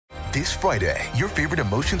This Friday, your favorite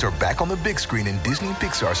emotions are back on the big screen in Disney and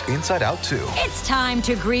Pixar's Inside Out 2. It's time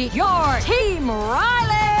to greet your Team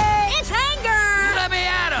Riley! It's anger! Let me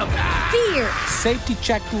at him! Fear! Safety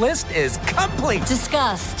checklist is complete!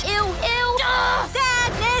 Disgust! Ew!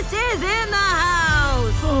 Sadness is in the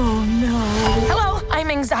house! Oh, no. Hello, I'm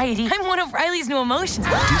anxiety. I'm one of Riley's new emotions.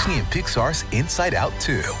 Disney and Pixar's Inside Out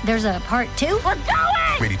 2. There's a part 2? We're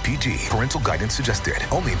going! Rated PG. Parental guidance suggested.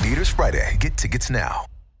 Only in theaters Friday. Get tickets now.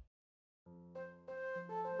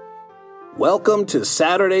 Welcome to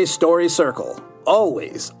Saturday Story Circle,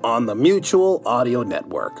 always on the Mutual Audio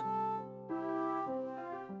Network.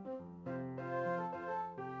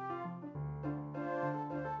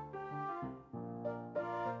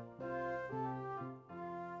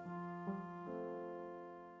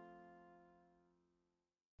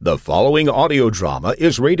 The following audio drama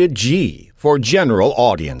is rated G for general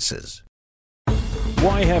audiences.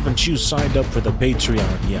 Why haven't you signed up for the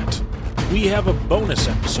Patreon yet? We have a bonus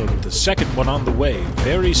episode with the second one on the way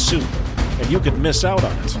very soon, and you could miss out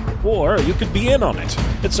on it, or you could be in on it.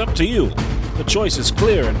 It's up to you. The choice is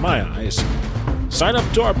clear in my eyes. Sign up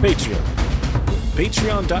to our Patreon.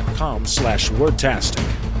 Patreon.com/Wordtastic.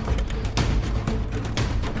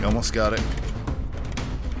 You almost got it.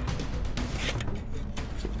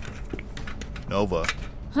 Nova.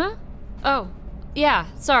 Huh? Oh, yeah,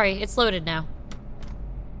 sorry, it's loaded now.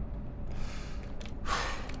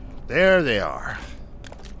 There they are.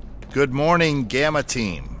 Good morning, Gamma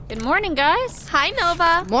Team. Good morning, guys. Hi,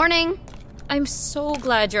 Nova. Morning. I'm so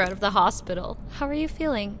glad you're out of the hospital. How are you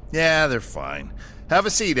feeling? Yeah, they're fine. Have a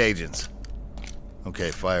seat, agents.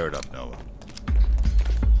 Okay, fire it up, Nova.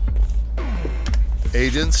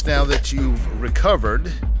 Agents, now that you've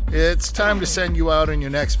recovered, it's time to send you out on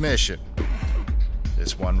your next mission.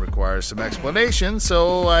 This one requires some explanation,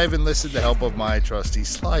 so I've enlisted the help of my trusty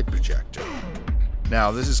slide projector. Now,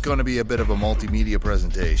 this is going to be a bit of a multimedia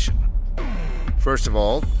presentation. First of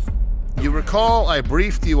all, you recall I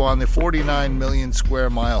briefed you on the 49 million square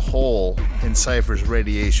mile hole in Cypher's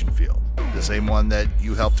radiation field. The same one that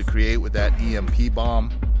you helped to create with that EMP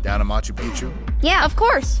bomb down in Machu Picchu? Yeah, of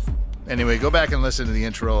course. Anyway, go back and listen to the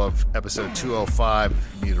intro of episode 205 if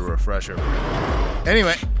you need a refresher.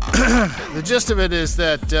 Anyway, the gist of it is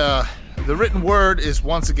that the written word is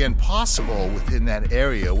once again possible within that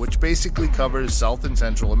area, which basically covers South and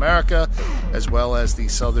Central America, as well as the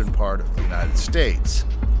southern part of the United States.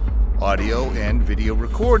 Audio and video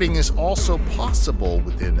recording is also possible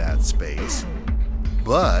within that space,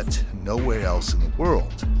 but nowhere else in the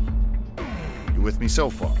world. You with me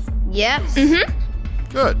so far? Yes. Mm-hmm.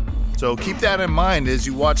 Good. So keep that in mind as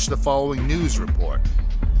you watch the following news report.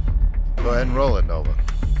 Go ahead and roll it, Nova.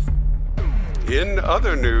 In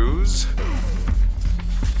other news,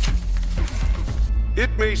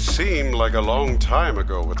 it may seem like a long time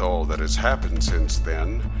ago with all that has happened since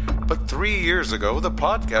then, but 3 years ago the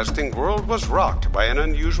podcasting world was rocked by an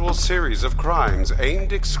unusual series of crimes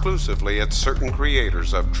aimed exclusively at certain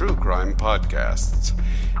creators of true crime podcasts,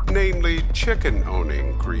 namely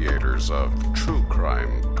chicken-owning creators of true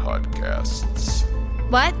crime podcasts.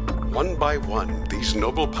 What? One by one, these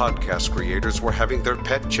noble podcast creators were having their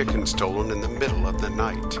pet chicken stolen in the middle of the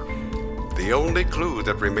night. The only clue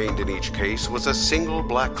that remained in each case was a single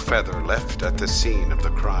black feather left at the scene of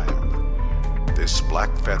the crime. This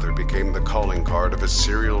black feather became the calling card of a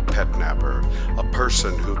serial pet napper, a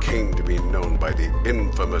person who came to be known by the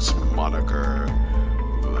infamous moniker,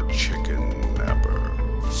 the Chicken Napper.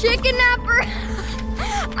 Chicken Napper!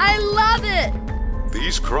 I love it!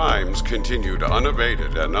 These crimes continued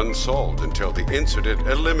unabated and unsolved until the incident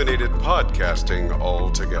eliminated podcasting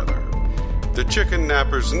altogether. The Chicken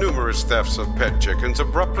Napper's numerous thefts of pet chickens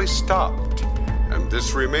abruptly stopped, and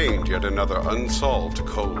this remained yet another unsolved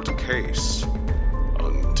cold case.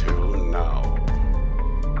 Until now.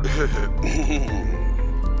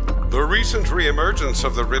 The recent reemergence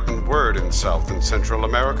of the written word in South and Central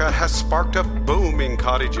America has sparked a booming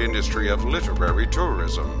cottage industry of literary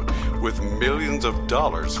tourism, with millions of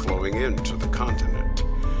dollars flowing into the continent.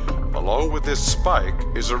 Along with this spike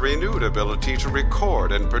is a renewed ability to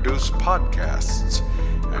record and produce podcasts.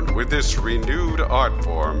 And with this renewed art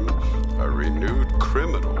form, a renewed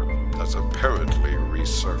criminal has apparently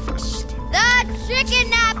resurfaced. The Chicken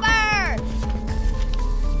Napper!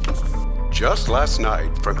 Just last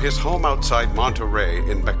night, from his home outside Monterrey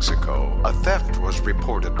in Mexico, a theft was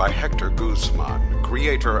reported by Hector Guzman,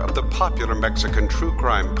 creator of the popular Mexican true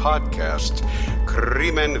crime podcast,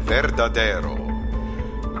 Crimen Verdadero.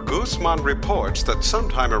 Guzman reports that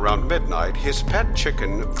sometime around midnight, his pet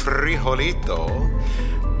chicken, Frijolito,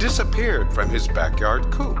 disappeared from his backyard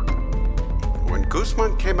coop. When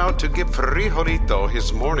Guzman came out to give Frijolito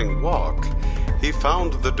his morning walk, he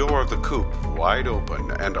found the door of the coop wide open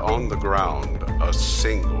and on the ground a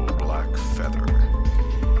single black feather.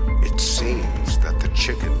 It seems that the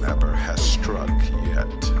chicken napper has struck yet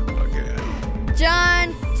again.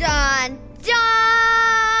 Dun, dun, dun!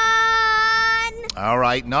 All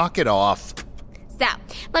right, knock it off. So,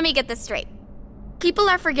 let me get this straight. People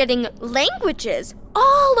are forgetting languages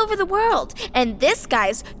all over the world, and this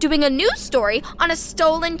guy's doing a news story on a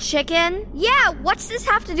stolen chicken? Yeah, what's this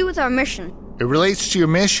have to do with our mission? It relates to your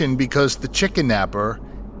mission because the chicken napper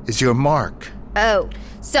is your mark. Oh,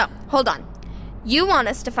 so, hold on. You want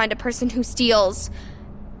us to find a person who steals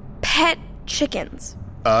pet chickens?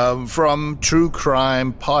 From True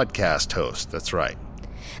Crime Podcast host, that's right.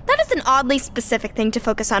 That is an oddly specific thing to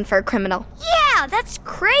focus on for a criminal. Yeah, that's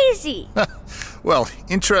crazy. Well,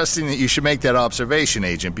 interesting that you should make that observation,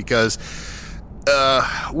 Agent, because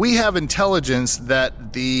we have intelligence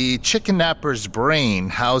that the chicken napper's brain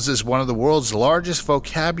houses one of the world's largest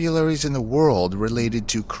vocabularies in the world related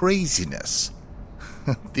to craziness.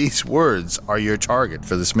 These words are your target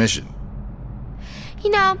for this mission. You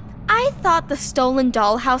know, I thought the stolen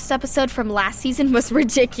dollhouse episode from last season was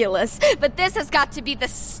ridiculous, but this has got to be the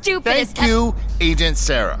stupidest... Thank you, Agent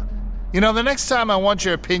Sarah. You know, the next time I want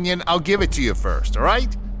your opinion, I'll give it to you first, all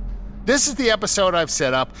right? This is the episode I've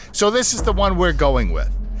set up, so this is the one we're going with.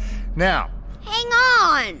 Now... Hang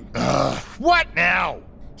on! What now?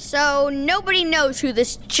 So, nobody knows who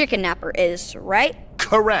this chicken napper is, right?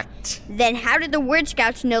 Correct. Then how did the Word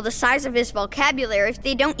Scouts know the size of his vocabulary if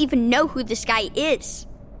they don't even know who this guy is?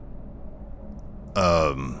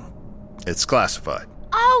 It's classified.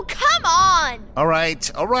 Oh, come on! All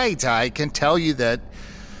right, I can tell you that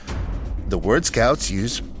the Word Scouts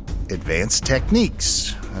use advanced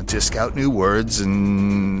techniques to scout new words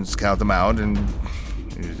and scout them out and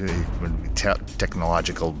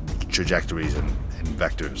technological trajectories and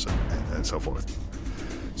vectors and so forth.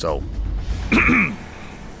 So,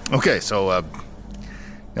 okay, so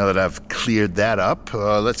now that I've cleared that up,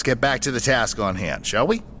 let's get back to the task on hand, shall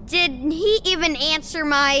we? Did he even answer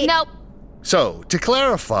my... Nope. So, to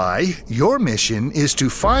clarify, your mission is to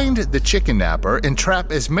find the chicken napper and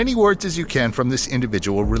trap as many words as you can from this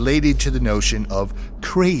individual related to the notion of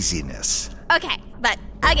craziness. Okay, but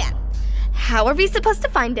again, how are we supposed to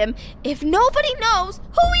find him if nobody knows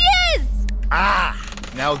who he is?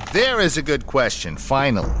 Now there is a good question,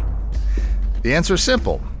 finally. The answer is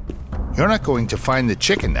simple. You're not going to find the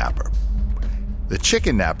chicken napper. The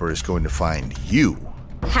chicken napper is going to find you.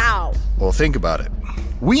 How? Well, think about it.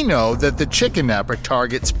 We know that the chicken napper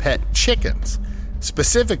targets pet chickens,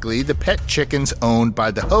 specifically the pet chickens owned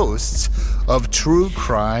by the hosts of True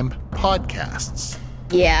Crime Podcasts.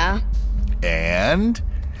 Yeah. And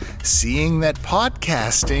seeing that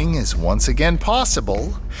podcasting is once again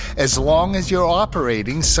possible, as long as you're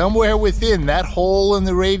operating somewhere within that hole in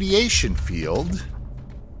the radiation field.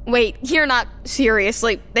 Wait, you're not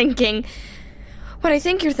seriously thinking what I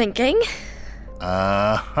think you're thinking?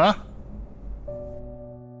 Uh-huh.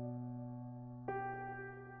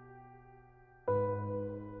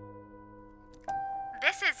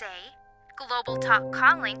 This is a Global Talk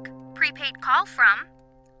call link, prepaid call from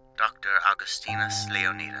Dr. Augustinus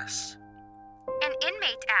Leonidas, an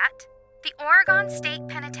inmate at the Oregon State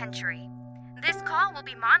Penitentiary. This call will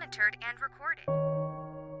be monitored and recorded.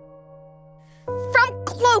 From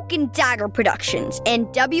Cloak and Dagger Productions and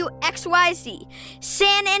WXYZ,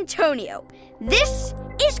 San Antonio, this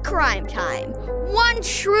is Crime Time. One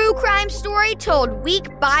true crime story told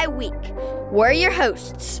week by week. We're your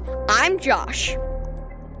hosts. I'm Josh.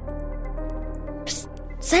 Psst,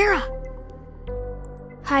 Sarah.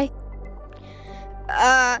 Hi.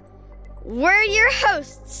 We're your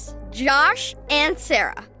hosts, Josh and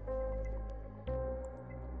Sarah.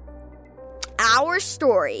 Our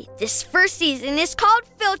story this first season is called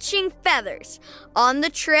Filching Feathers, on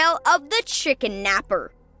the trail of the chicken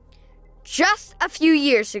napper. Just a few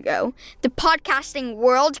years ago, the podcasting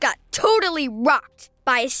world got totally rocked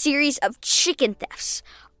by a series of chicken thefts,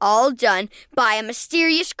 all done by a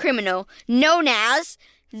mysterious criminal known as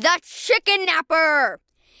the Chicken Napper.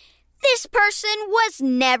 This person was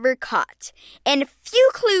never caught, and few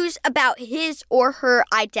clues about his or her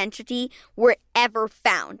identity were ever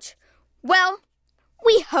found. Well,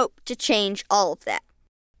 we hope to change all of that.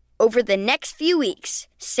 Over the next few weeks,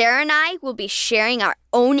 Sarah and I will be sharing our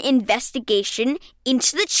own investigation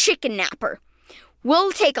into the chicken napper.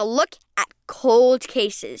 We'll take a look at cold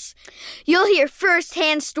cases. You'll hear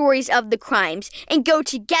first-hand stories of the crimes and go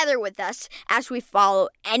together with us as we follow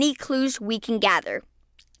any clues we can gather.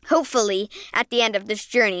 Hopefully, at the end of this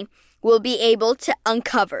journey, we'll be able to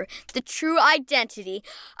uncover the true identity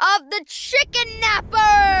of the Chicken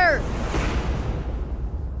Napper!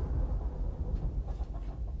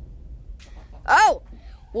 Oh,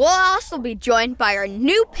 we'll also be joined by our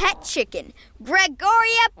new pet chicken,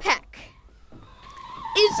 Gregoria Peck.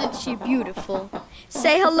 Isn't she beautiful?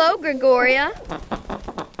 Say hello, Gregoria.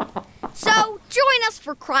 So, join us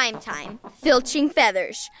for Crime Time, Filching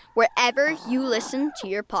Feathers, wherever you listen to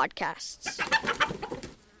your podcasts.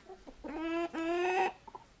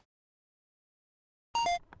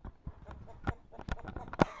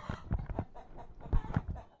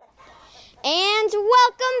 And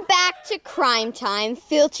welcome back to Crime Time,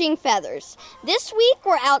 Filching Feathers. This week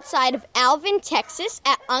we're outside of Alvin, Texas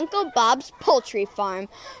at Uncle Bob's Poultry Farm,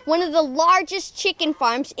 one of the largest chicken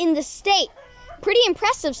farms in the state. Pretty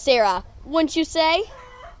impressive, Sarah, wouldn't you say?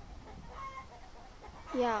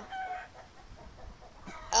 Yeah.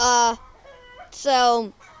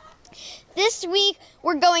 So this week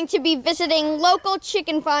we're going to be visiting local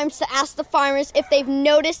chicken farms to ask the farmers if they've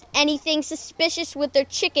noticed anything suspicious with their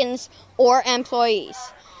chickens or employees.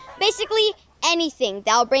 Basically, anything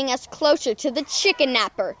that'll bring us closer to the Chicken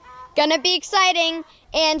Napper. Gonna be exciting,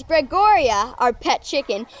 and Gregoria, our pet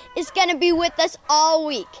chicken, is gonna be with us all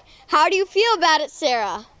week. How do you feel about it,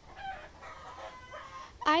 Sarah?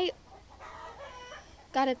 I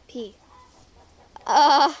gotta pee.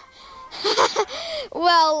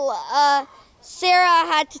 Well, Sarah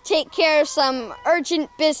had to take care of some urgent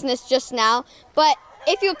business just now, but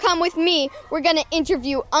if you'll come with me, we're gonna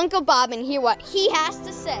interview Uncle Bob and hear what he has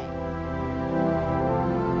to say.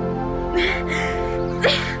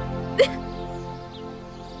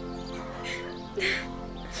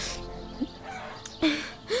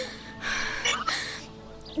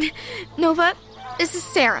 Nova, this is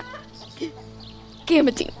Sarah.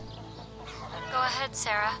 Gamatine. Go ahead,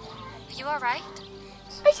 Sarah. Are you alright?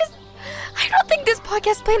 I don't think this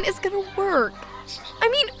podcast plan is gonna work. I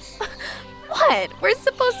mean, what? We're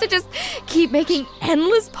supposed to just keep making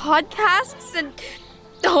endless podcasts and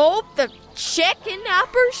hope the Chicken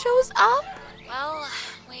Napper shows up? Well,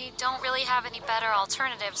 we don't really have any better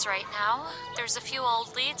alternatives right now. There's a few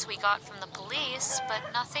old leads we got from the police,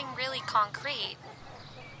 but nothing really concrete.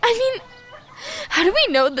 I mean, how do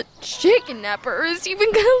we know the Chicken Napper is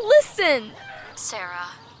even gonna listen? Sarah,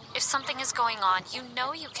 if something is going on, you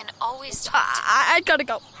know you can always talk to... I gotta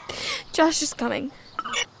go. Josh is coming.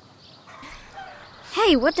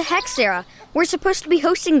 Hey, what the heck, Sarah? We're supposed to be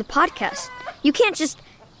hosting the podcast. You can't just...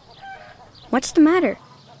 What's the matter?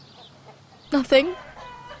 Nothing.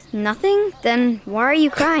 Nothing? Then why are you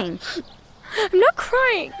crying? I'm not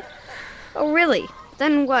crying. Oh, really?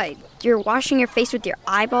 Then what? You're washing your face with your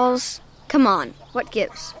eyeballs? Come on, what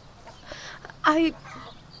gives? I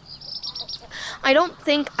don't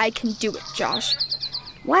think I can do it, Josh.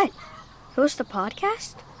 What? Host a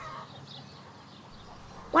podcast?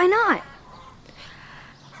 Why not?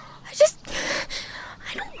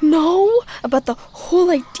 I don't know about the whole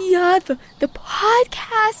idea, the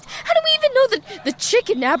podcast. How do we even know that the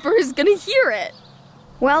Chicken Napper is gonna hear it?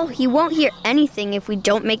 Well, he won't hear anything if we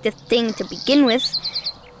don't make the thing to begin with.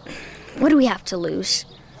 What do we have to lose?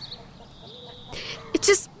 It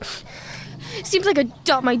just seems like a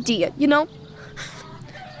dumb idea, you know?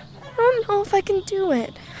 I don't know if I can do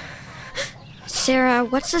it. Sarah,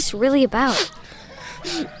 what's this really about?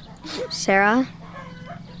 Sarah?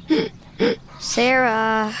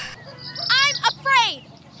 Sarah? I'm afraid!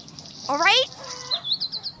 All right?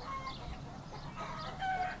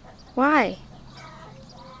 Why?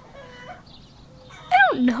 I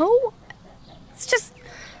don't know. It's just...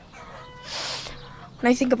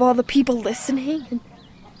 when I think of all the people listening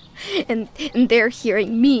and they're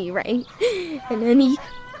hearing me, right? And any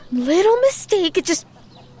little mistake, it just...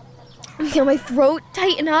 I feel my throat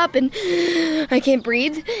tighten up and I can't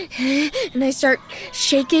breathe. And I start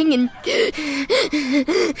shaking and...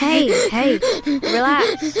 Hey,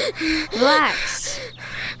 relax. Relax.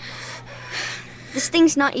 This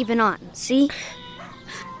thing's not even on, see?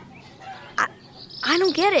 I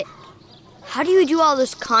don't get it. How do you do all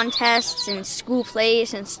those contests and school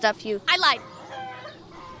plays and stuff I lied.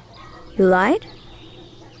 You lied?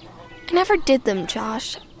 I never did them,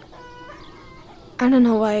 Josh. I don't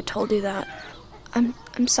know why I told you that. I'm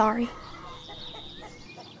sorry.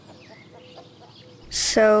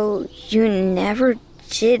 So, you never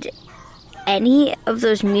did any of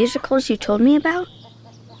those musicals you told me about?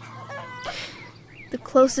 The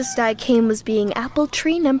closest I came was being Apple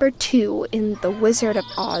Tree number 2 in The Wizard of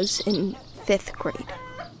Oz in 5th grade.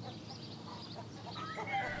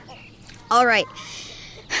 All right.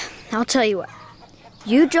 I'll tell you what.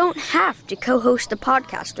 You don't have to co-host the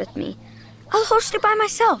podcast with me. I'll host it by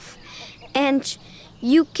myself. And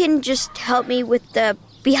you can just help me with the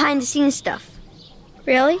behind-the-scenes stuff.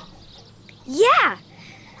 Really? Yeah,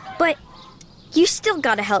 but you still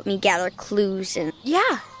gotta help me gather clues and...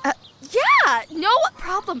 Yeah, no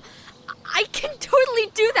problem. I can totally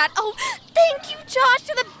do that. Oh, thank you, Josh.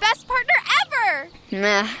 You're the best partner ever.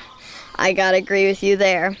 Nah, I gotta agree with you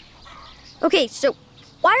there. Okay, so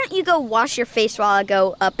why don't you go wash your face while I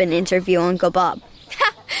go up and interview Uncle Bob?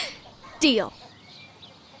 Deal.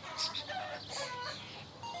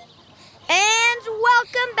 And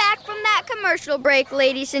welcome back from that commercial break,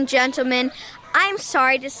 ladies and gentlemen. I'm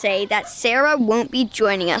sorry to say that Sarah won't be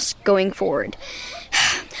joining us going forward.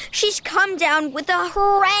 She's come down with a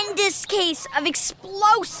horrendous case of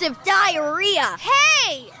explosive diarrhea.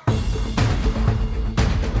 Hey!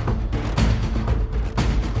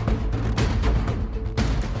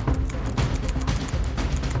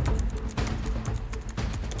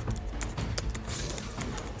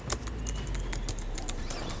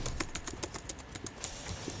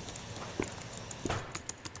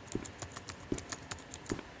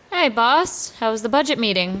 Hey, boss. How was the budget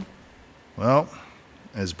meeting? Well,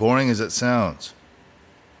 as boring as it sounds.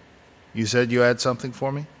 You said you had something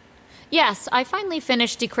for me? Yes, I finally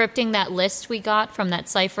finished decrypting that list we got from that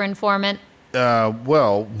Cypher informant.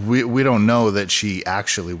 Well, we don't know that she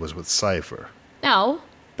actually was with Cypher. No,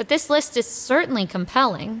 but this list is certainly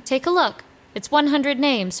compelling. Take a look. It's 100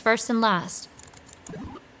 names, first and last.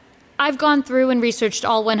 I've gone through and researched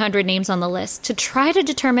all 100 names on the list to try to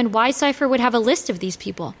determine why Cypher would have a list of these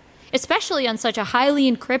people, especially on such a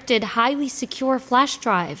highly encrypted, highly secure flash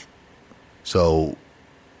drive. So,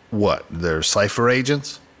 what, they're Cypher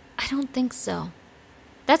agents? I don't think so.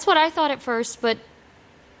 That's what I thought at first, but...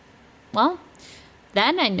 well,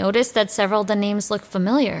 then I noticed that several of the names look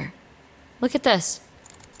familiar. Look at this.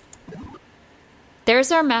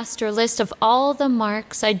 There's our master list of all the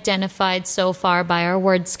marks identified so far by our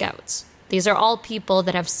word scouts. These are all people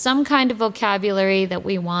that have some kind of vocabulary that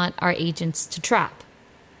we want our agents to trap.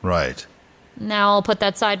 Right. Now I'll put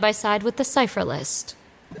that side by side with the Cypher list.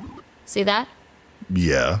 See that?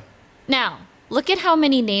 Yeah. Now, look at how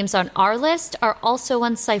many names on our list are also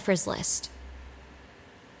on Cypher's list.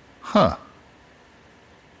 Huh.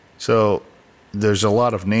 So, there's a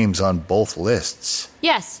lot of names on both lists.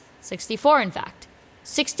 Yes, 64 in fact.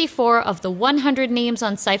 64 of the 100 names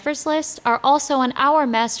on Cypher's list are also on our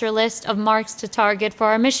master list of marks to target for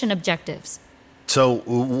our mission objectives. So,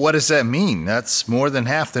 what does that mean? That's more than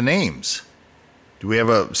half the names. Do we have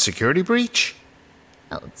a security breach?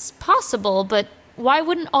 Well, it's possible, but why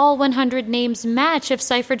wouldn't all 100 names match if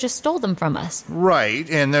Cypher just stole them from us? Right,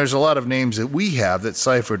 and there's a lot of names that we have that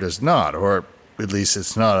Cypher does not, or at least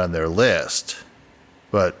it's not on their list.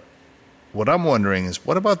 But what I'm wondering is,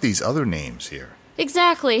 what about these other names here?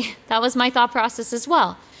 Exactly. That was my thought process as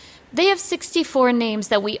well. They have 64 names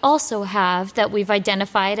that we also have that we've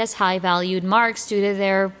identified as high-valued marks due to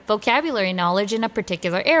their vocabulary knowledge in a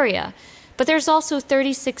particular area. But there's also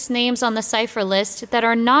 36 names on the Cypher list that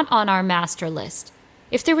are not on our master list.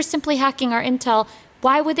 If they were simply hacking our intel,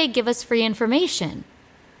 why would they give us free information?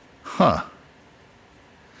 Huh.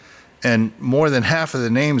 And more than half of the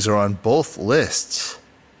names are on both lists.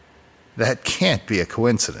 That can't be a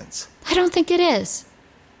coincidence. I don't think it is.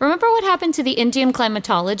 Remember what happened to the Indian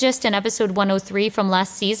climatologist in episode 103 from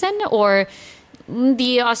last season? Or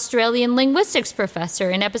the Australian linguistics professor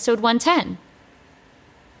in episode 110?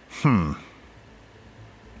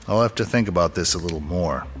 I'll have to think about this a little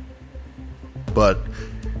more. But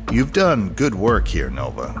you've done good work here,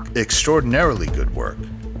 Nova. Extraordinarily good work.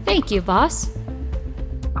 Thank you, boss.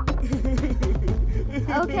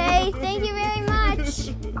 Okay, thank you very much.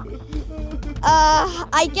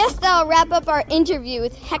 I guess that'll wrap up our interview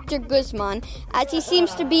with Hector Guzman, as he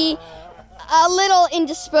seems to be a little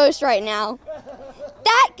indisposed right now.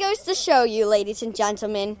 That goes to show you, ladies and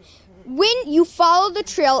gentlemen, when you follow the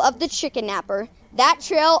trail of the chicken napper, that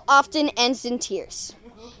trail often ends in tears.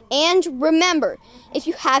 And remember, if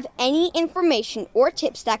you have any information or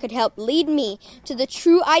tips that could help lead me to the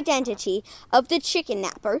true identity of the chicken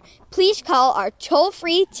napper, please call our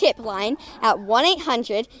toll-free tip line at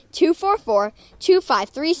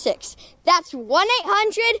 1-800-244-2536. That's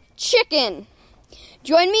 1-800-CHICKEN.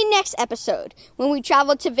 Join me next episode when we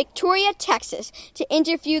travel to Victoria, Texas to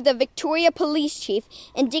interview the Victoria police chief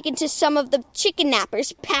and dig into some of the chicken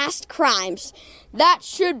napper's past crimes. That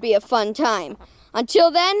should be a fun time.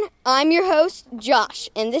 Until then, I'm your host, Josh,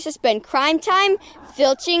 and this has been Crime Time,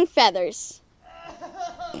 Filching Feathers.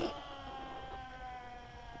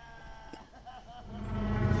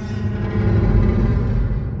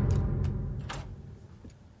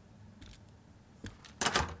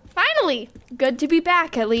 Finally! Good to be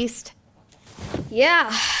back, at least.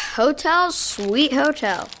 Yeah, hotel, sweet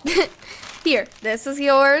hotel. Here, this is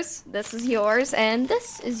yours, and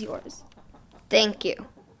this is yours. Thank you.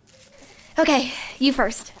 Okay, you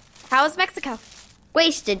first. How was Mexico?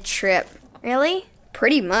 Wasted trip. Really?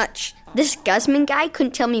 Pretty much. This Guzman guy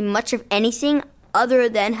couldn't tell me much of anything other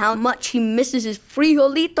than how much he misses his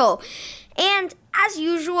frijolito. And, as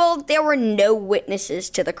usual, there were no witnesses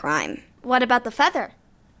to the crime. What about the feather?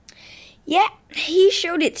 Yeah, he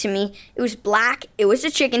showed it to me. It was black. It was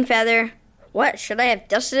a chicken feather. What, should I have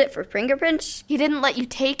dusted it for fingerprints? He didn't let you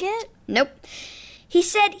take it? Nope. He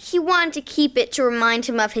said he wanted to keep it to remind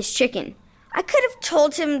him of his chicken. I could have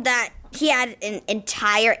told him that he had an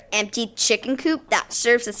entire empty chicken coop that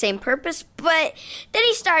serves the same purpose, but then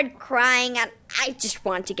he started crying and I just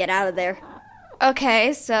wanted to get out of there.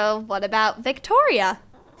 Okay, so what about Victoria?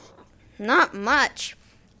 Not much.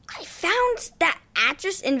 I found that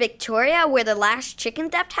address in Victoria where the last chicken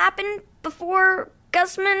theft happened before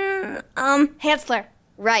Guzman, Hansler.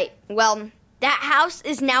 Right. Well, that house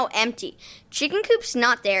is now empty. Chicken coop's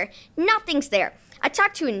not there. Nothing's there. I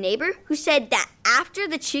talked to a neighbor who said that after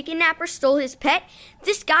the chicken napper stole his pet,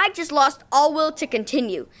 this guy just lost all will to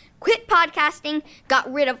continue, quit podcasting,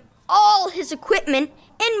 got rid of all his equipment,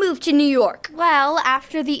 and moved to New York. Well,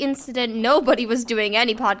 after the incident, nobody was doing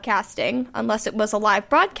any podcasting, unless it was a live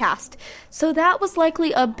broadcast. So that was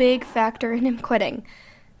likely a big factor in him quitting.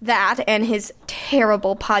 That and his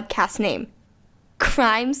terrible podcast name.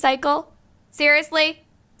 Crime Cycle? Seriously?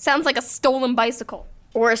 Sounds like a stolen bicycle.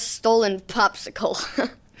 Or a stolen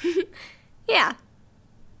popsicle. Yeah.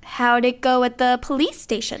 How'd it go at the police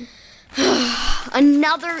station?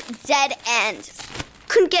 Another dead end.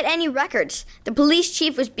 Couldn't get any records. The police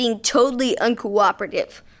chief was being totally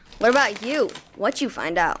uncooperative. What about you? What'd you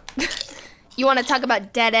find out? You want to talk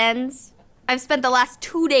about dead ends? I've spent the last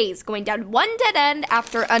 2 days going down one dead end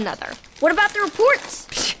after another. What about the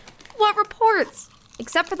reports? What reports?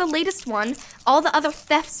 Except for the latest one, all the other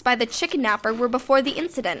thefts by the chicken napper were before the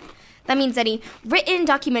incident. That means any written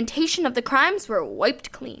documentation of the crimes were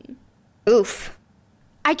wiped clean. Oof.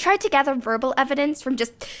 I tried to gather verbal evidence from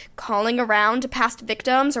just calling around to past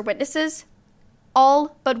victims or witnesses.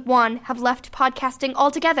 All but one have left podcasting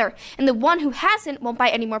altogether, and the one who hasn't won't buy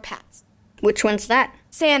any more pets. Which one's that?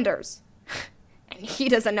 Sanders. And he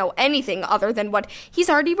doesn't know anything other than what he's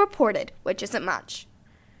already reported, which isn't much.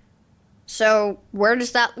 So, where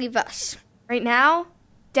does that leave us? Right now,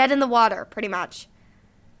 dead in the water, pretty much.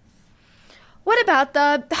 What about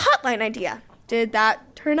the hotline idea? Did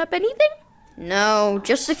that turn up anything? No,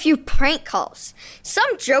 just a few prank calls.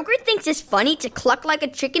 Some joker thinks it's funny to cluck like a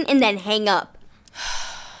chicken and then hang up.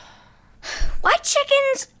 Why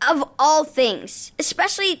chickens of all things?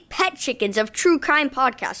 Especially pet chickens of true crime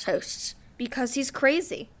podcast hosts. Because he's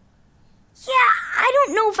crazy. Yeah, I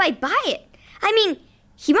don't know if I buy it. I mean,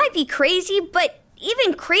 he might be crazy, but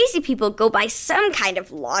even crazy people go by some kind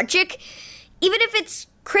of logic, even if it's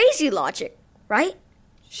crazy logic, right?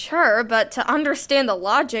 Sure, but to understand the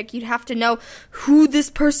logic, you'd have to know who this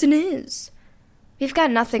person is. We've got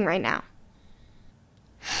nothing right now.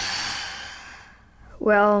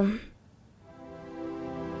 Well,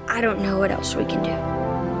 I don't know what else we can do.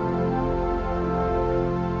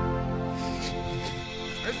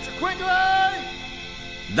 Mr. Quigley!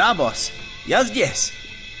 Da, boss. Yes.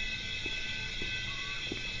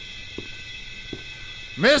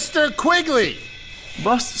 Mr. Quigley!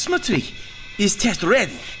 Boss Smutry, is test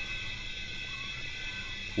ready?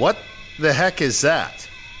 What the heck is that?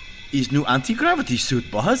 Is new anti-gravity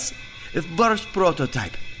suit, boss. First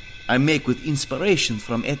prototype. I make with inspiration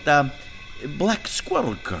from a black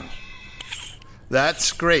squirrel girl.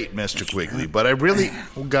 That's great, Mr. Quigley, but I really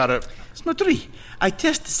gotta... Smutry, I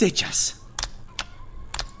test sechas.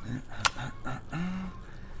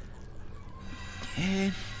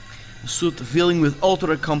 Suit filling with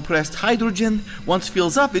ultra-compressed hydrogen. Once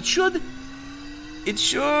fills up, it should...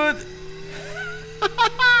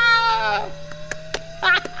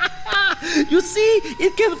 You see,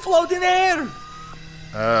 it can float in air.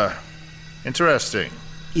 Interesting.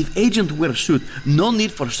 If agent wear suit, no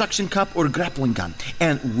need for suction cup or grappling gun.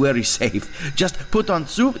 And very safe. Just put on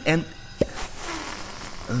suit and...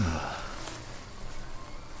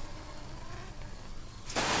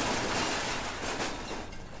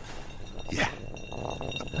 Yeah.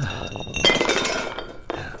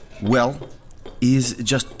 Well, is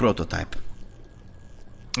just prototype.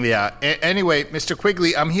 Yeah, anyway, Mr.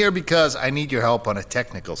 Quigley, I'm here because I need your help on a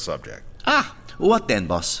technical subject. What then,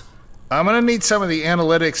 boss? I'm gonna need some of the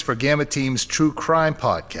analytics for Gamma Team's True Crime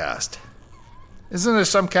podcast. Isn't there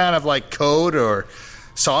some kind of, code or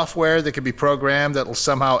software that could be programmed that will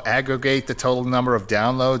somehow aggregate the total number of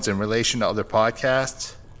downloads in relation to other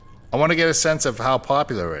podcasts? I want to get a sense of how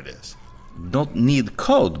popular it is. Don't need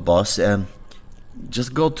code, boss.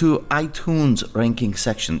 Just go to iTunes ranking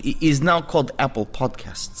section. It is now called Apple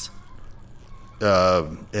Podcasts.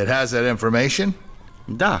 It has that information?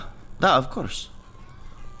 Da, of course.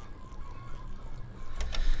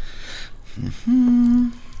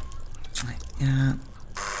 Yeah.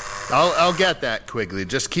 I'll get that, Quigley.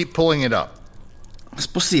 Just keep pulling it up.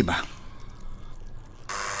 Спасибо.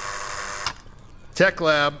 Tech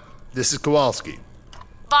Lab, this is Kowalski.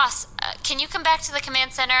 Boss, can you come back to the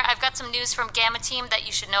command center? I've got some news from Gamma Team that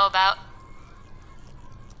you should know about.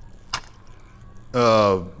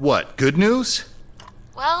 What? Good news?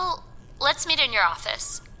 Well, let's meet in your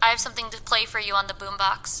office. I have something to play for you on the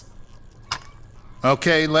boombox.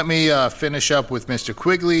 Okay, let me finish up with Mr.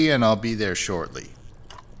 Quigley, and I'll be there shortly.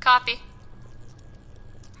 Copy.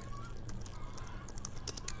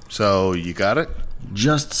 So, you got it?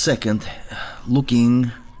 Just a second.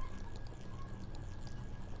 Looking.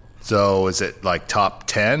 So, is it like top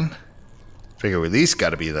 10? Figure we at least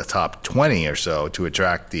got to be the top 20 or so to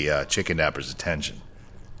attract the chicken napper's attention.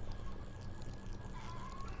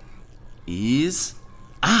 Is...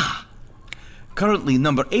 currently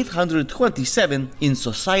number 827 in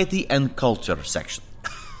Society and Culture section.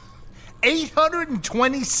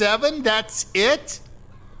 827? That's it?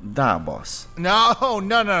 Da, boss.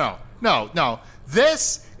 No.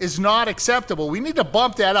 This is not acceptable. We need to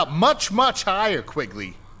bump that up much, much higher,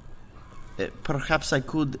 Quigley. Perhaps I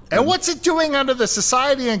could... And what's it doing under the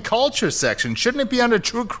Society and Culture section? Shouldn't it be under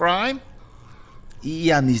True Crime?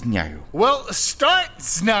 Ja nie znаю. Well, start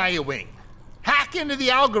znaying. Hack into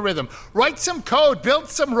the algorithm. Write some code. Build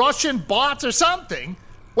some Russian bots or something.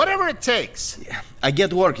 Whatever it takes. Yeah, I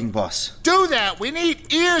get working, boss. Do that. We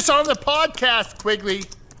need ears on the podcast, Quigley.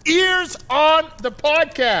 Ears on the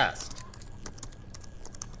podcast.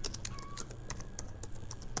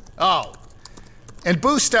 Oh. And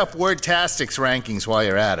boost up Wordtastic's rankings while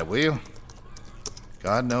you're at it, will you?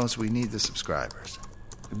 God knows we need the subscribers.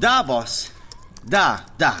 Da, boss. Da.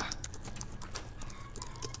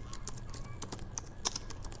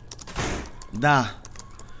 Da,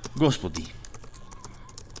 Господи.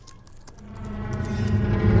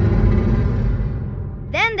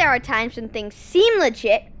 Then there are times when things seem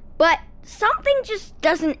legit, but something just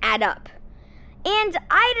doesn't add up. And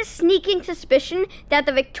I had a sneaking suspicion that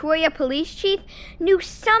the Victoria police chief knew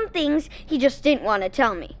some things he just didn't want to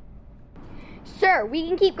tell me. Sir, we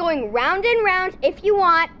can keep going round and round if you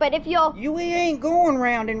want, but if you'll... We ain't going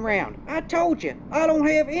round and round. I told you, I don't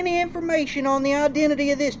have any information on the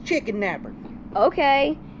identity of this chicken napper.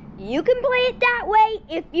 Okay, you can play it that way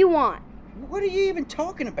if you want. What are you even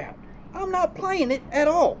talking about? I'm not playing it at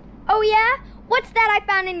all. Oh yeah? What's that I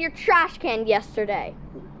found in your trash can yesterday?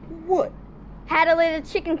 What? Had a little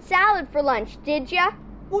chicken salad for lunch, did ya?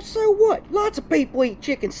 Well, so what? Lots of people eat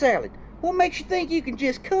chicken salad. What makes you think you can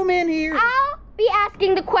just come in here? I'll be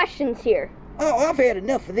asking the questions here. Oh, I've had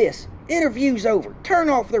enough of this. Interview's over. Turn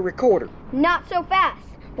off the recorder. Not so fast.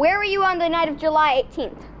 Where were you on the night of July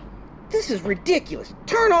 18th? This is ridiculous.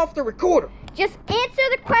 Turn off the recorder. Just answer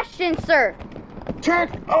the question, sir.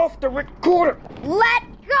 Turn off the recorder. Let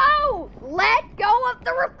go! Let go of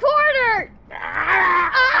the recorder!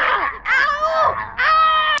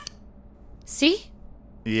 See?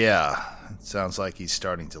 Yeah, it sounds like he's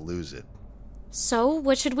starting to lose it. So,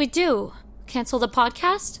 what should we do? Cancel the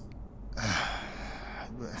podcast?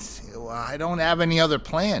 I don't have any other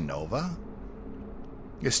plan, Nova.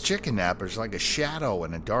 This chicken napper's like a shadow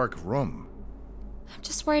in a dark room. I'm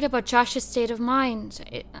just worried about Josh's state of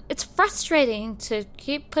mind. It's frustrating to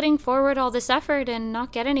keep putting forward all this effort and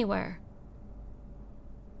not get anywhere.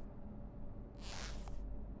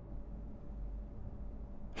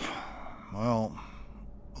 Well,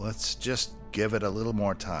 let's just give it a little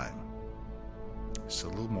more time. Just a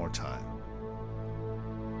little more time.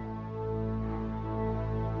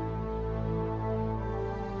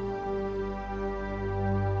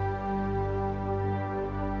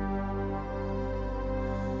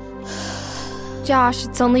 Josh,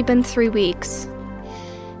 it's only been 3 weeks.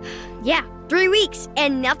 Yeah, 3 weeks,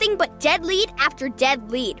 and nothing but dead lead after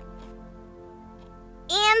dead lead.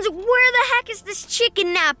 And where the heck is this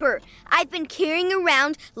chicken napper? I've been carrying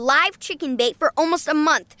around live chicken bait for almost a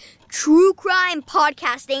month. True crime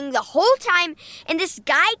podcasting the whole time, and this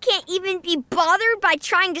guy can't even be bothered by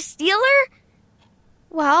trying to steal her?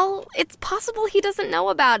 Well, it's possible he doesn't know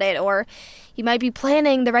about it, or he might be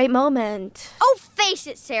planning the right moment. Oh, face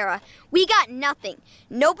it, Sarah. We got nothing.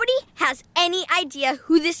 Nobody has any idea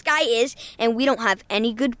who this guy is, and we don't have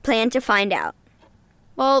any good plan to find out.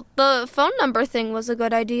 Well, the phone number thing was a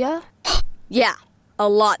good idea. Yeah, a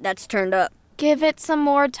lot that's turned up. Give it some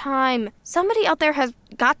more time. Somebody out there has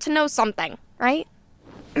got to know something, right?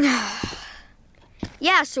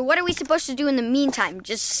 Yeah, so what are we supposed to do in the meantime?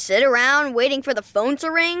 Just sit around waiting for the phone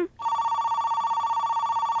to ring?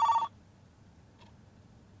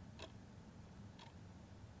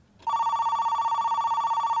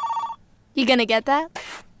 You gonna get that?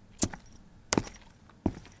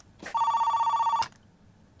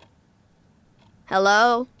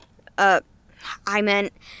 Hello? I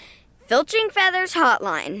meant Filching Feathers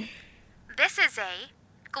Hotline. This is a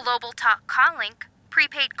Global Talk call link,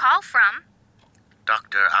 prepaid call from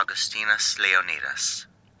Dr. Augustinus Leonidas,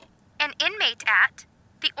 an inmate at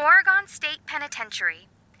the Oregon State Penitentiary.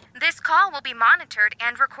 This call will be monitored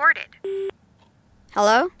and recorded.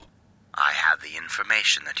 Hello? I have the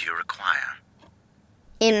information that you require.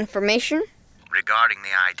 Information? Regarding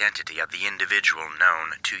the identity of the individual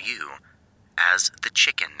known to you as the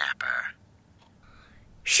Chicken Napper.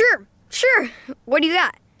 Sure. What do you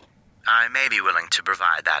got? I may be willing to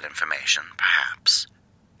provide that information, perhaps,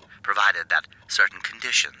 provided that certain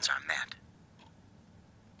conditions are met.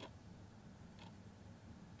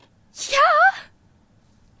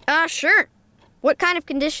 Yeah? Sure. What kind of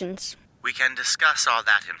conditions? We can discuss all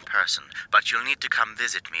that in person, but you'll need to come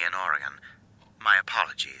visit me in Oregon. My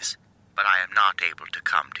apologies, but I am not able to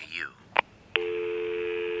come to you.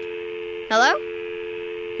 Hello?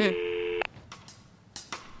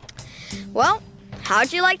 Well,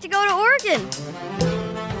 how'd you like to go to Oregon?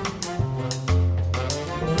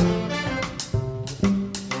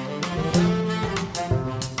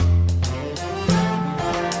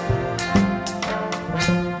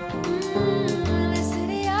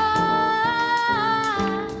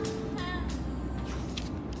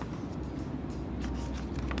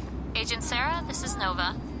 Agent Sarah, this is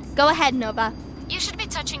Nova. Go ahead, Nova. You should be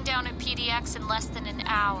touching down at PDX in less than an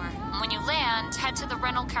hour. When you land, head to the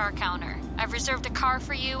rental car counter. I've reserved a car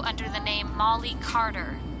for you under the name Molly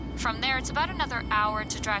Carter. From there, it's about another hour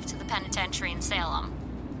to drive to the penitentiary in Salem.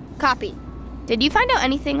 Copy. Did you find out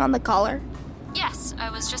anything on the caller? Yes, I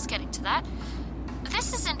was just getting to that.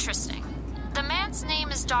 This is interesting. The man's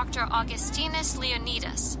name is Dr. Augustinus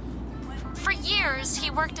Leonidas. For years,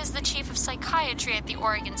 he worked as the chief of psychiatry at the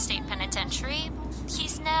Oregon State Penitentiary.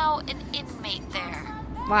 He's now an inmate there.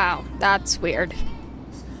 Wow, that's weird.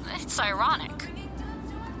 It's ironic.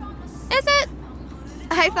 Is it?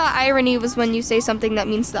 I thought irony was when you say something that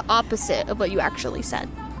means the opposite of what you actually said.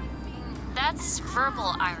 That's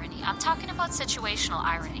verbal irony. I'm talking about situational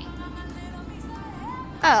irony.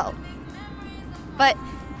 Oh. But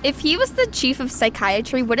if he was the chief of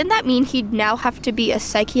psychiatry, wouldn't that mean he'd now have to be a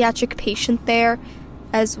psychiatric patient there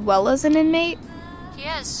as well as an inmate? He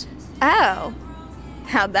is. Oh.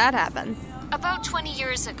 How'd that happen? About 20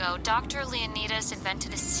 years ago, Dr. Leonidas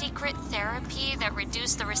invented a secret therapy that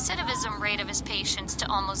reduced the recidivism rate of his patients to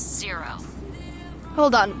almost zero.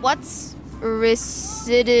 Hold on, what's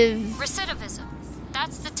Recidivism.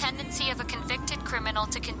 That's the tendency of a convicted criminal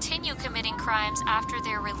to continue committing crimes after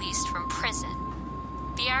they're released from prison.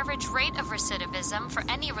 The average rate of recidivism for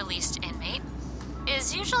any released inmate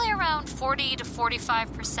is usually around 40 to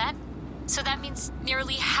 45%, so that means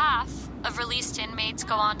nearly half of released inmates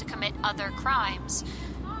go on to commit other crimes.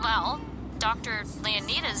 Well, Dr.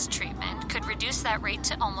 Leonidas' treatment could reduce that rate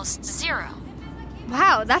to almost zero.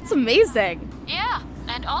 Wow, that's amazing. Yeah,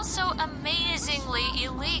 and also amazingly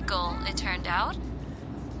illegal, it turned out.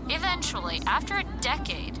 Eventually, after a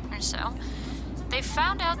decade or so, they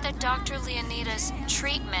found out that Dr. Leonidas'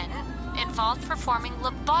 treatment involved performing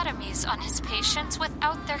lobotomies on his patients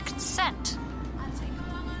without their consent.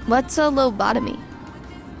 What's a lobotomy?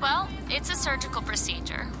 Well, it's a surgical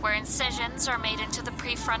procedure where incisions are made into the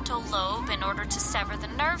prefrontal lobe in order to sever the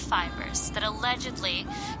nerve fibers that allegedly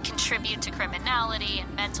contribute to criminality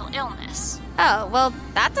and mental illness. Oh, well,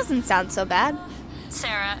 that doesn't sound so bad.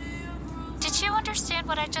 Sarah, did you understand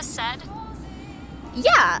what I just said?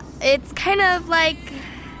 Yeah, it's kind of like...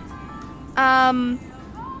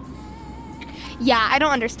 Yeah, I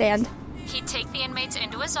don't understand. He'd take the inmates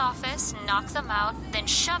into his office, knock them out, then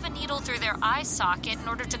shove a needle through their eye socket in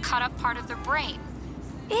order to cut up part of their brain.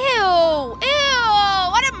 Ew!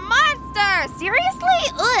 What a monster!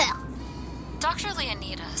 Seriously? Ugh! Dr.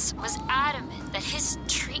 Leonidas was adamant that his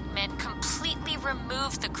treatment completely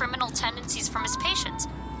removed the criminal tendencies from his patients,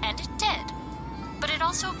 and it did. But it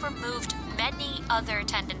also removed many other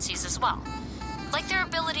tendencies as well, like their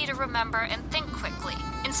ability to remember and think quickly.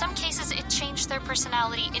 In some cases, it changed their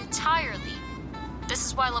personality entirely. This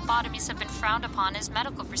is why lobotomies have been frowned upon as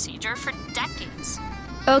medical procedure for decades.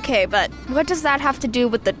 Okay, but what does that have to do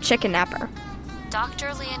with the chicken napper?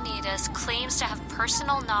 Dr. Leonidas claims to have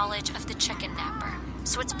personal knowledge of the chicken napper,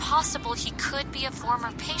 so it's possible he could be a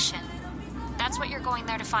former patient. That's what you're going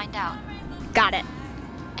there to find out. Got it.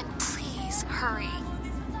 And please, hurry.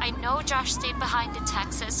 I know Josh stayed behind in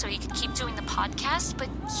Texas so he could keep doing the podcast, but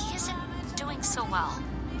he isn't doing so well.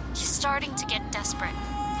 He's starting to get desperate.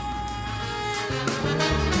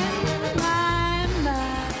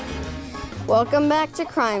 Welcome back to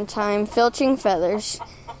Crime Time, Filching Feathers.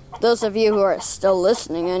 Those of you who are still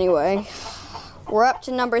listening anyway. We're up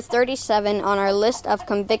to number 37 on our list of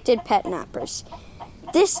convicted pet nappers.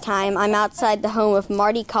 This time, I'm outside the home of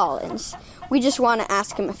Marty Collins. We just want to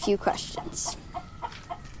ask him a few questions.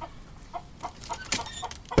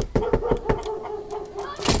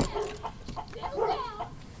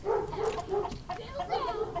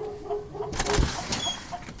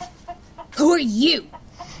 Who are you?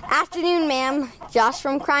 Afternoon, ma'am. Josh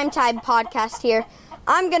from Crime Time podcast here.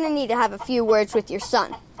 I'm gonna need to have a few words with your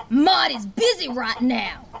son. Marty's busy right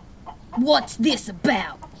now. What's this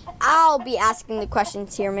about? I'll be asking the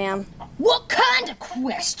questions here, ma'am. What kind of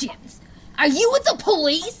questions? Are you with the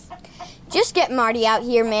police? Just get Marty out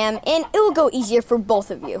here, ma'am, and it will go easier for both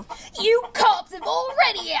of you. You cops have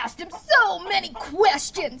already asked him so many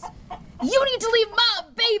questions. You need to leave my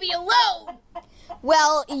baby alone.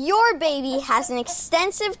 Well, your baby has an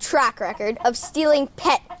extensive track record of stealing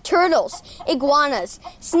pet turtles, iguanas,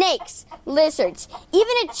 snakes, lizards,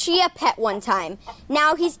 even a chia pet one time.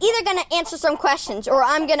 Now, he's either going to answer some questions or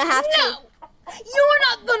I'm going to have to... No! You're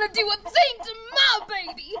not going to do a thing to my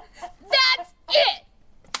baby! That's it!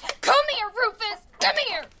 Come here, Rufus! Come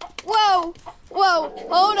here! Whoa!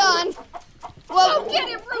 Hold on. Whoa! Go get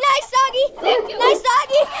him, Rufus! Nice doggy! Nice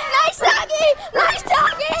doggy! Nice doggy! Nice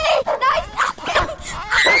doggy! Nice doggy!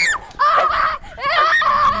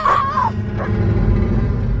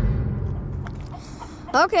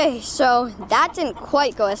 Okay, so that didn't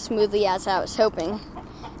quite go as smoothly as I was hoping.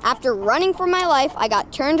 After running for my life, I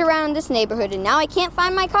got turned around in this neighborhood and now I can't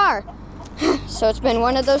find my car. So it's been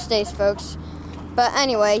one of those days, folks. But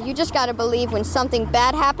anyway, you just gotta believe when something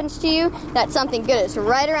bad happens to you, that something good is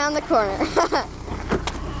right around the corner.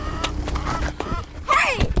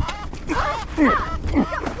 Hey!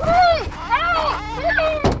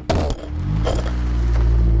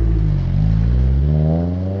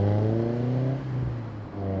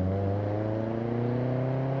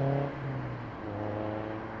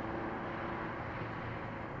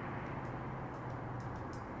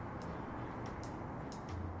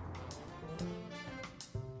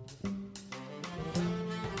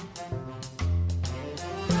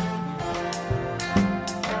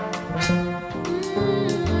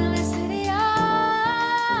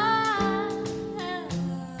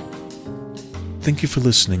 Thank you for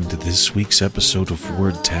listening to this week's episode of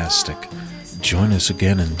Wordtastic. Join us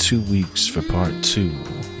again in 2 weeks for part 2.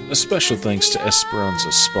 A special thanks to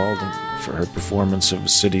Esperanza Spalding for her performance of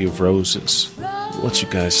City of Roses. We'll let you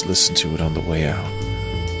guys listen to it on the way out.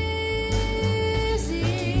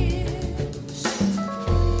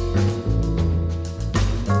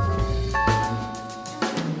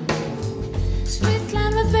 Streets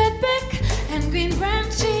lined with red brick and green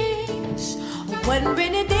branches. When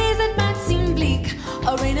rainy days it might seem bleak.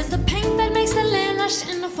 A rain is the paint that makes the land lush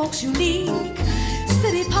and the folks unique.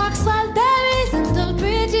 City parks, wild berries and tall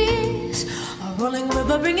bridges. A rolling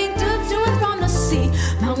river bringing goods to and from the sea.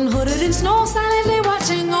 Mountain hooded in snow silently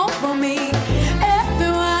watching over me.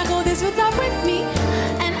 Everywhere I go, these words are with me.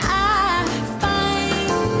 And I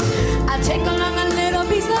find I take along a little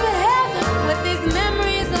piece of heaven with these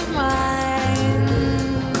memories of mine.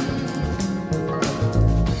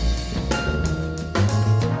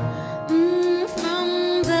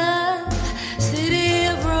 From the city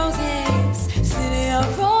of roses, city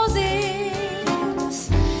of roses,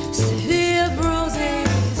 city of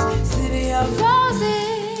roses, city of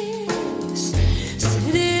roses,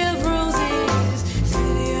 city of roses,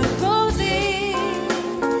 city of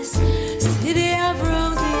roses, city of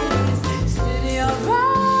roses, city of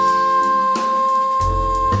roses.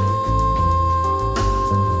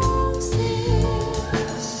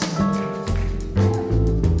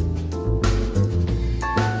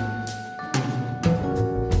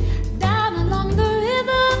 Down along the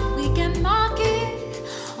river, weekend market.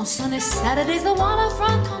 On sunny Saturdays, the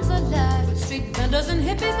waterfront comes alive with street vendors and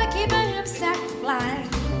hippies that keep a hip sack flying.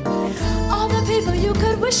 All the people you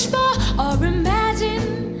could wish for or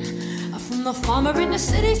imagine are from the farmer in the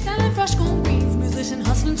city selling fresh corn beans, musician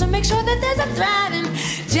hustling to make sure that there's a thriving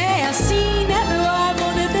jazz scene. Everywhere I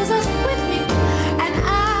go, that there's us with me, and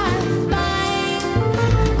I find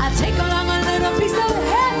I take along a little piece of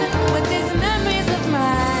heaven with these memories of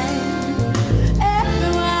mine.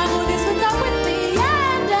 Everywhere I go, these words are with me.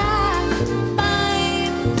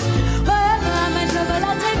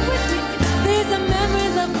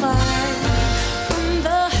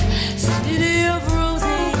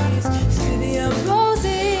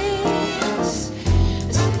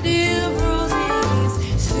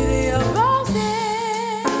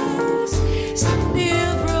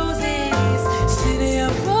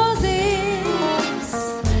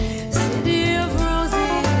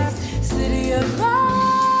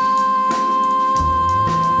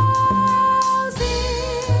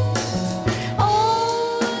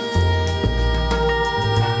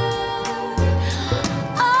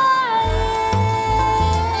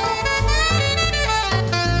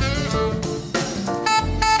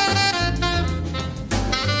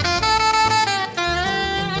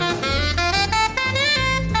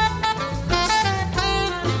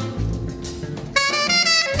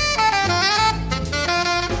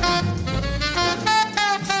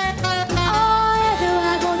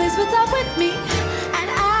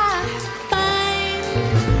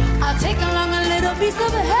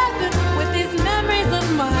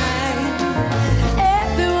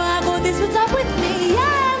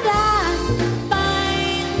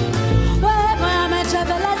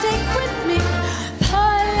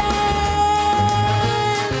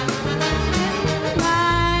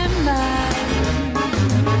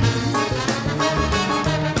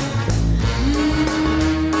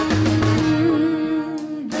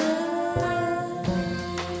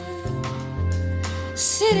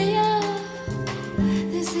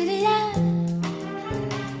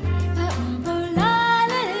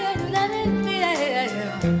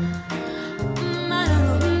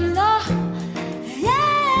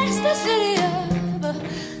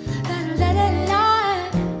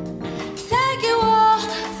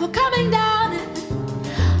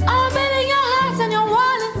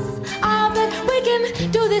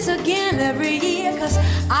 this again every year, 'cause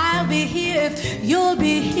I'll be here if you'll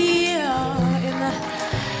be here in the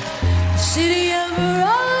city of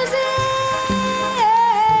roses,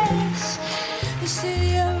 the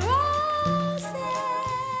city of roses.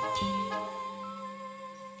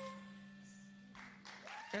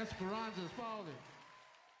 Esperanza's falling.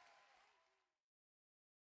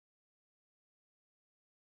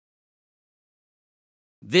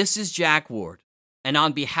 This is Jack Ward, and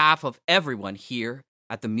on behalf of everyone here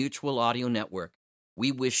at the Mutual Audio Network,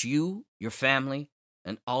 we wish you, your family,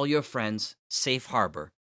 and all your friends safe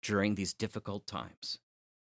harbor during these difficult times.